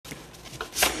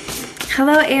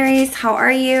Hello Aries, how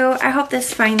are you? I hope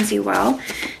this finds you well.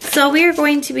 So we are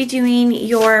going to be doing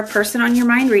your person on your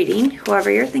mind reading.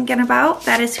 Whoever you're thinking about,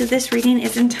 that is who this reading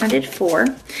is intended for.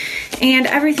 And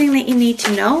everything that you need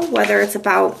to know, whether it's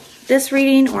about this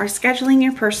reading or scheduling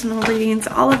your personal readings,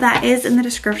 all of that is in the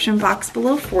description box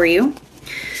below for you.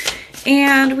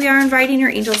 And we are inviting your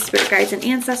angels, spirit guides, and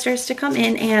ancestors to come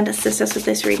in and assist us with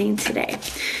this reading today.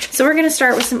 So we're going to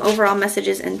start with some overall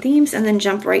messages and themes and then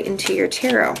jump right into your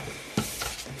tarot.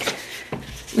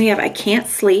 We have I can't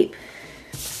sleep,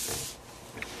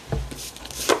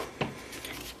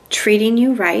 treating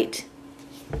you right,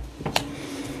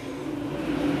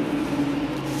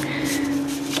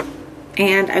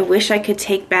 and I wish I could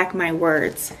take back my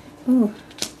words. Ooh.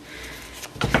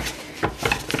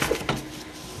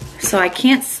 So I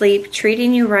can't sleep,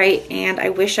 treating you right, and I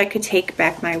wish I could take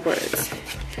back my words.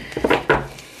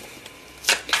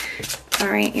 All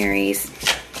right, Aries.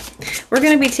 We're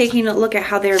going to be taking a look at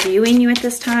how they're viewing you at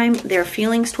this time, their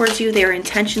feelings towards you, their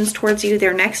intentions towards you,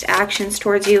 their next actions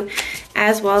towards you,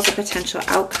 as well as a potential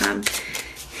outcome.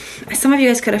 Some of you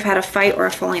guys could have had a fight or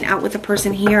a falling out with a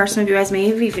person here. Some of you guys may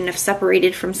have even have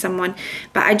separated from someone.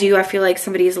 But I feel like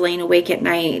somebody is laying awake at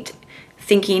night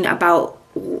thinking about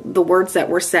the words that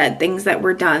were said, things that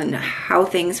were done, how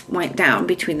things went down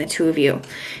between the two of you.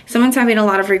 Someone's having a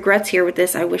lot of regrets here with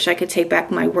this. I wish I could take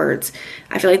back my words.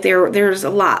 I feel like there's a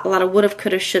lot of would have,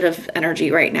 could have, should have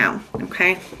energy right now.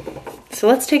 Okay, so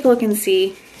let's take a look and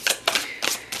see,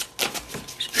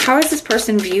 how is this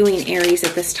person viewing Aries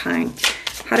at this time?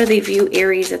 How do they view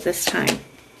Aries at this time?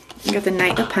 You got the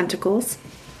Knight of Pentacles.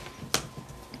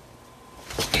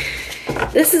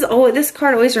 This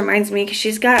card always reminds me, because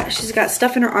she's got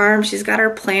stuff in her arms, she's got her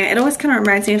plant. It always kind of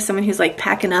reminds me of someone who's like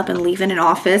packing up and leaving an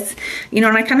office, you know,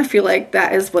 and I kind of feel like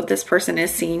that is what this person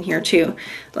is seeing here too.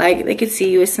 Like they could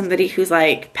see you as somebody who's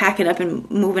like packing up and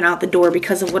moving out the door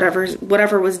because of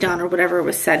whatever was done or whatever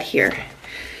was said here.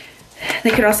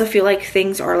 They could also feel like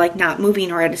things are like not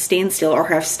moving or at a standstill or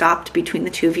have stopped between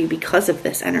the two of you because of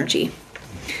this energy.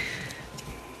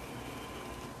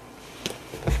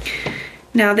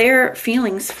 Now, their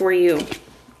feelings for you,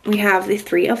 we have the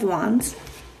Three of Wands.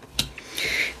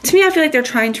 To me, I feel like they're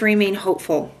trying to remain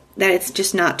hopeful, that it's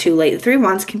just not too late. The Three of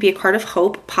Wands can be a card of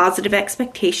hope, positive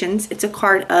expectations. It's a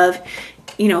card of,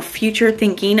 you know, future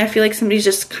thinking. I feel like somebody's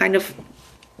just kind of,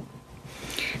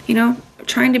 you know,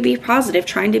 trying to be positive,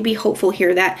 trying to be hopeful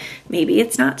here that maybe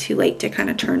it's not too late to kind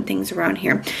of turn things around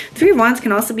here. Three of Wands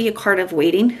can also be a card of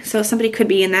waiting. So somebody could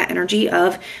be in that energy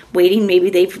of waiting. Maybe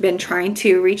they've been trying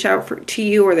to reach out to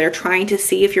you, or they're trying to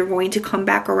see if you're going to come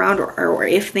back around, or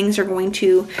if things are going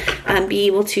to be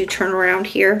able to turn around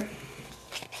here.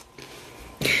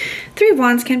 Three of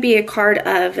Wands can be a card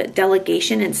of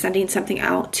delegation and sending something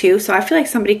out too. So I feel like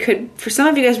somebody could, for some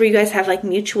of you guys where you guys have like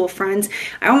mutual friends,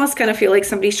 I almost kind of feel like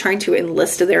somebody's trying to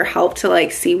enlist their help to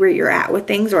like see where you're at with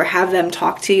things, or have them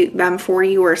talk to them for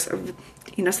you, or,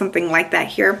 you know, something like that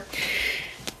here.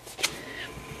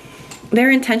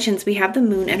 Their intentions, we have the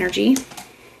Moon energy.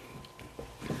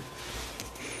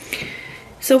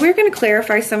 So we're going to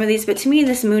clarify some of these, but to me,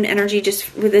 this Moon energy,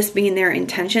 just with this being their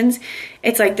intentions,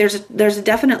 it's like there's a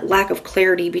definite lack of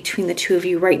clarity between the two of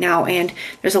you right now, and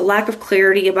there's a lack of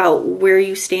clarity about where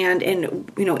you stand, and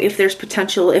you know, if there's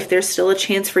potential, if there's still a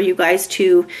chance for you guys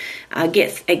to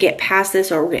get past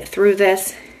this or get through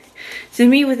this. So to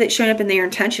me, with it showing up in their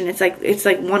intention, it's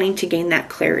like wanting to gain that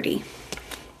clarity.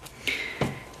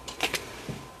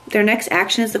 Their next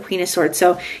action is the Queen of Swords.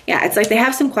 So yeah, it's like they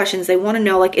have some questions. They want to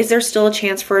know, like, is there still a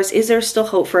chance for us? Is there still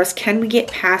hope for us? Can we get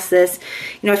past this?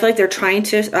 You know, I feel like they're trying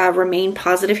to remain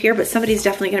positive here, but somebody's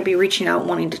definitely going to be reaching out,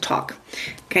 wanting to talk.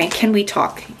 Okay, can we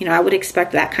talk? You know, I would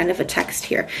expect that kind of a text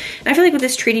here. And I feel like with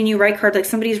this treating you right card, like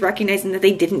somebody's recognizing that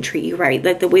they didn't treat you right.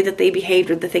 Like the way that they behaved,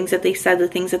 or the things that they said, the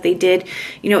things that they did,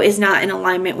 you know, is not in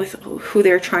alignment with who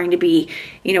they're trying to be.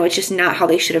 You know, it's just not how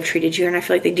they should have treated you. And I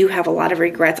feel like they do have a lot of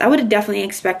regrets. I would definitely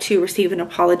expect to receive an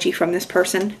apology from this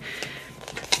person.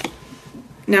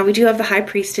 Now we do have the High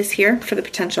Priestess here for the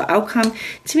potential outcome.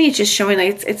 To me, it's just showing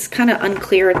like it's kind of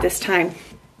unclear at this time.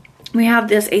 We have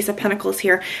this Ace of Pentacles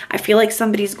here. I feel like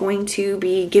somebody's going to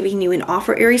be giving you an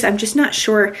offer, Aries. I'm just not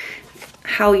sure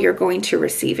how you're going to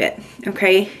receive it,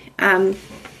 okay? And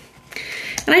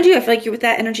I feel like you're with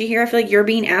that energy here. I feel like you're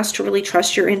being asked to really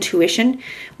trust your intuition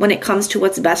when it comes to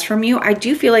what's best from you. I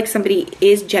do feel like somebody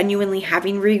is genuinely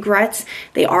having regrets.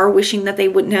 They are wishing that they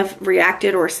wouldn't have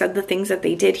reacted or said the things that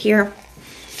they did here.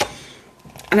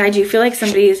 And I do feel like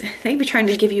they could be trying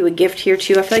to give you a gift here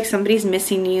too. I feel like somebody's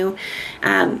missing you.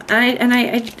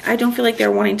 I don't feel like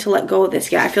they're wanting to let go of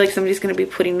this yet. I feel like somebody's going to be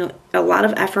putting a lot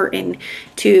of effort in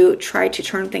to try to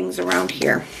turn things around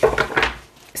here.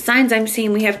 Signs I'm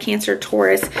seeing, we have Cancer,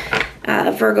 Taurus,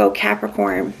 Virgo,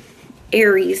 Capricorn,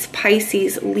 Aries,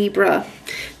 Pisces, Libra.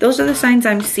 Those are the signs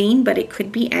I'm seeing, but it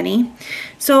could be any.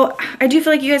 So I do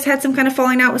feel like you guys had some kind of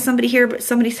falling out with somebody here, but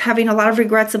somebody's having a lot of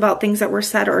regrets about things that were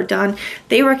said or done.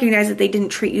 They recognize that they didn't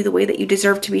treat you the way that you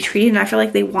deserve to be treated, and I feel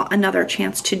like they want another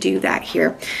chance to do that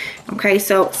here. Okay,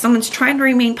 so someone's trying to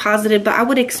remain positive, but I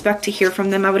would expect to hear from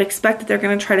them. I would expect that they're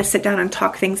going to try to sit down and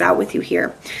talk things out with you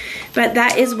here. But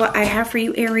that is what I have for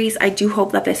you, Aries. I do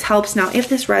hope that this helps. Now, if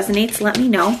this resonates, let me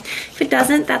know. If it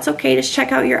doesn't, that's okay. Just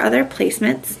check out your other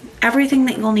placements. Everything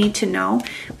that you'll need to know,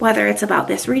 whether it's about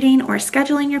this reading or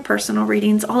scheduling your personal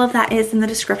readings, all of that is in the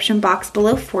description box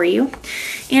below for you.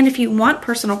 And if you want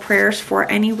personal prayers for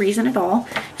any reason at all,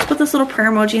 just put this little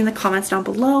prayer emoji in the comments down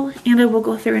below and I will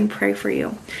go through and pray for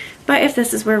you. But if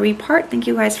this is where we part, thank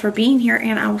you guys for being here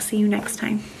and I will see you next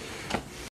time.